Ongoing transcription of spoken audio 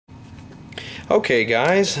Okay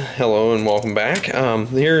guys, hello and welcome back.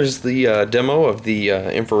 Here's the demo of the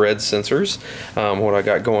infrared sensors. What I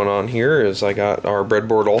got going on here is I got our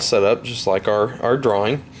breadboard all set up just like our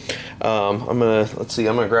drawing. I'm gonna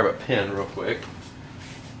grab a pen real quick.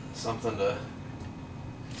 Something to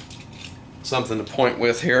point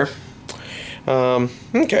with here.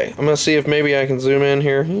 Okay, I'm gonna see if maybe I can zoom in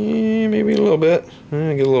here. Maybe a little bit. Get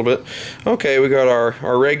a little bit. Okay, we got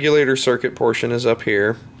our regulator circuit portion is up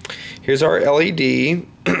here. Here's our LED.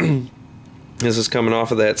 This is coming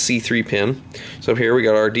off of that C3 pin. So up here we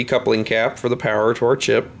got our decoupling cap for the power to our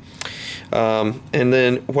chip. And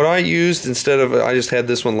then what I used instead of, I just had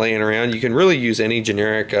this one laying around. You can really use any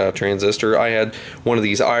generic transistor. I had one of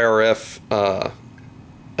these IRF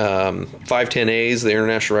 510As, the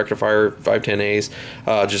International Rectifier 510As,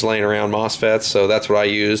 just laying around MOSFETs. So that's what I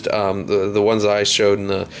used. The ones that I showed in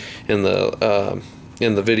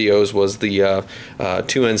the videos was the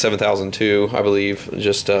 2N7002, I believe,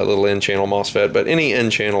 just a little N-channel MOSFET, but any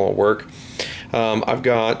N-channel will work. I've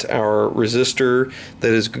got our resistor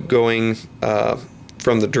that is going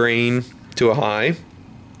from the drain to a high.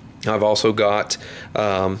 I've also got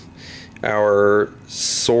our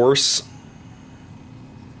source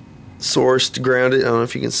to ground it. I don't know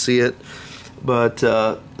if you can see it, but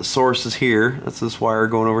the source is here. That's this wire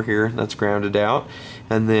going over here. That's grounded out.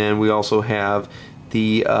 And then we also have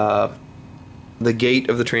the gate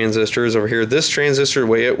of the transistor is over here. This transistor, the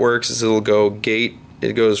way it works is it'll go gate.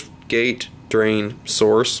 It goes gate, drain,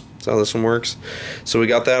 source. That's how this one works. So we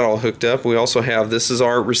got that all hooked up. We also have, this is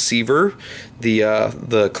our receiver.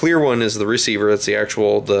 The clear one is the receiver. That's the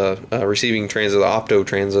actual receiving transistor, the opto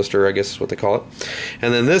transistor, I guess is what they call it.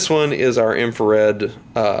 And then this one is our infrared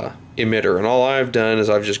emitter. And all I've done is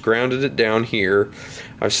I've just grounded it down here.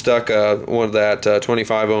 I've stuck one of that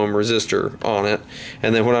 25 ohm resistor on it,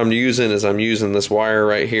 and then what I'm using is I'm using this wire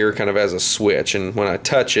right here kind of as a switch, and when I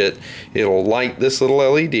touch it, it'll light this little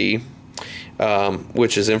LED,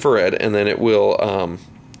 which is infrared, and then it will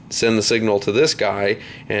send the signal to this guy,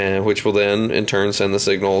 and which will then in turn send the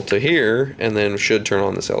signal to here, and then should turn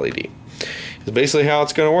on this LED. It's basically how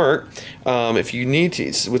it's going to work. If you need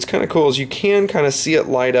to, what's kind of cool is you can kind of see it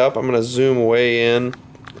light up. I'm going to zoom way in.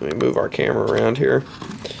 Let me move our camera around here.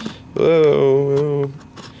 Whoa,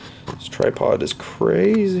 this tripod is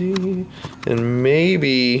crazy. And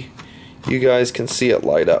maybe you guys can see it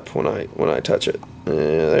light up when I touch it.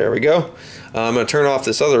 There we go. I'm going to turn off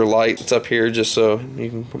this other light that's up here just so you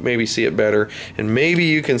can maybe see it better. And maybe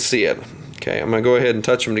you can see it. Okay, I'm going to go ahead and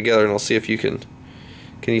touch them together and I'll see if you can.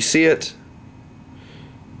 Can you see it?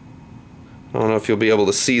 I don't know if you'll be able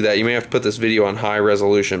to see that. You may have to put this video on high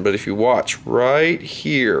resolution, but if you watch right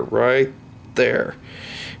here, right there,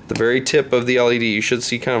 at the very tip of the LED, you should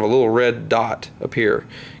see kind of a little red dot up here.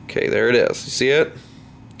 Okay, there it is. You see it?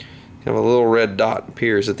 Kind of a little red dot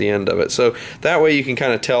appears at the end of it. So that way you can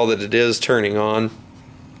kind of tell that it is turning on.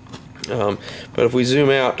 But if we zoom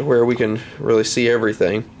out to where we can really see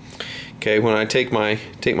everything, okay, when I take my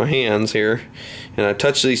hands here and I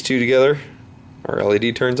touch these two together, our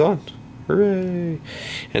LED turns on. Hooray!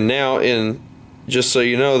 And now, just so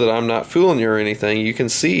you know that I'm not fooling you or anything, you can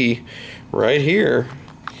see right here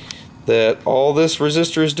that all this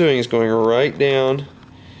resistor is doing is going right down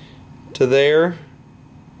to there,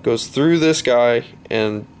 goes through this guy,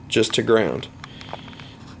 and just to ground.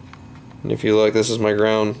 And if you look, this is my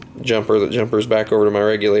ground jumper that jumpers back over to my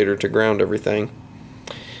regulator to ground everything.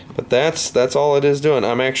 But that's all it is doing.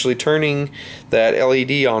 I'm actually turning that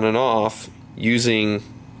LED on and off using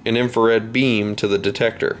an infrared beam to the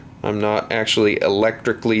detector. I'm not actually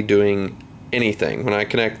electrically doing anything. When I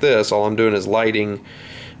connect this, all I'm doing is lighting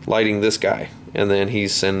this guy, and then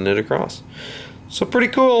he's sending it across. So pretty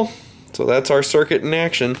cool. So that's our circuit in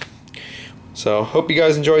action. So hope you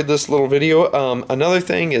guys enjoyed this little video. Another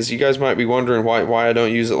thing is, you guys might be wondering why I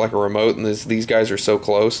don't use it like a remote and these guys are so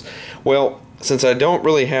close. Well, since I don't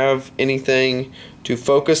really have anything to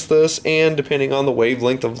focus this, and depending on the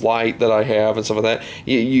wavelength of light that I have and stuff like that,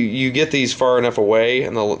 you get these far enough away,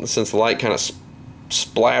 and since the light kind of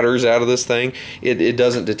splatters out of this thing, it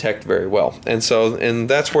doesn't detect very well. And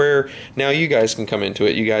that's where now you guys can come into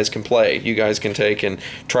it. You guys can play. You guys can take and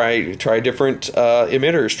try different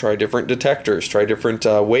emitters, try different detectors, try different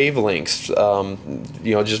wavelengths.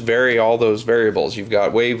 You know, just vary all those variables. You've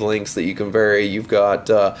got wavelengths that you can vary. You've got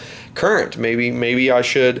current. Maybe I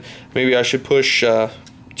should push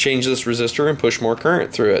change this resistor and push more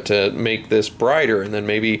current through it to make this brighter, and then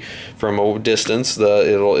maybe from a distance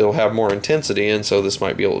it'll have more intensity, and so this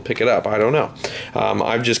might be able to pick it up. I don't know.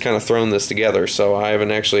 I've just kind of thrown this together, so I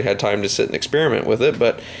haven't actually had time to sit and experiment with it,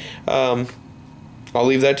 but I'll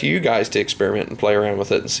leave that to you guys to experiment and play around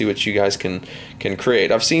with it and see what you guys can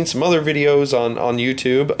create. I've seen some other videos on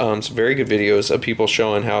YouTube, some very good videos of people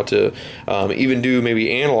showing how to even do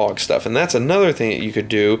maybe analog stuff, and that's another thing that you could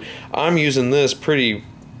do. I'm using this pretty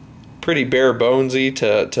bare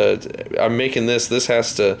bonesy I'm making this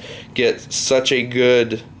has to get such a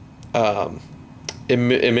good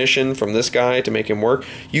emission from this guy to make him work.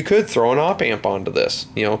 You could throw an op amp onto this,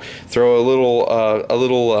 you know, throw a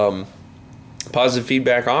little positive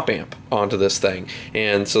feedback op amp onto this thing,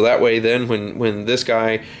 and so that way then when this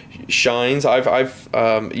guy shines,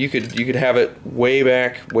 you could have it way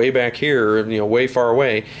back here, you know, way far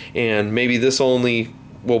away, and maybe this only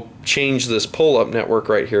will change this pull-up network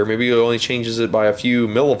right here. Maybe it only changes it by a few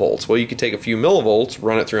millivolts. Well, you could take a few millivolts,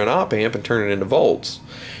 run it through an op amp, and turn it into volts,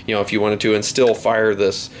 you know, if you wanted to, and still fire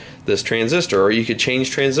this transistor. Or you could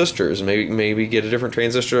change transistors, maybe get a different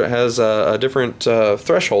transistor that has a different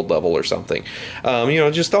threshold level or something. You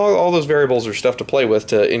know, just all those variables are stuff to play with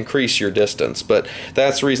to increase your distance. But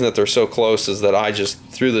that's the reason that they're so close, is that I just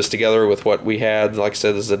threw this together with what we had. Like I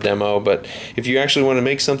said, this is a demo, but if you actually want to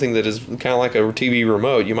make something that is kind of like a TV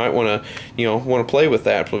remote, you might want to play with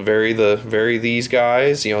that. Vary these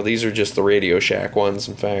guys. You know, these are just the Radio Shack ones,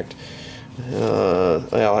 in fact.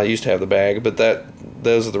 Well, I used to have the bag, but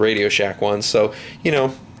those are the Radio Shack ones. So, you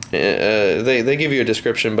know, they give you a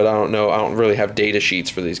description, but I don't know. I don't really have data sheets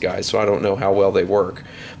for these guys, so I don't know how well they work.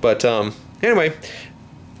 But anyway,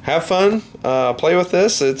 have fun, play with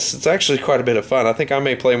this. It's actually quite a bit of fun. I think I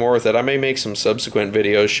may play more with it. I may make some subsequent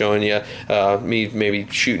videos showing you me maybe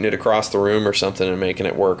shooting it across the room or something and making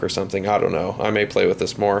it work or something. I don't know. I may play with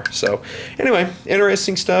this more. So anyway,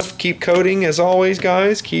 interesting stuff. Keep coding as always,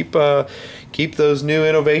 guys. Keep those new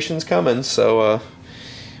innovations coming. So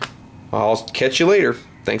I'll catch you later.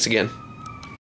 Thanks again.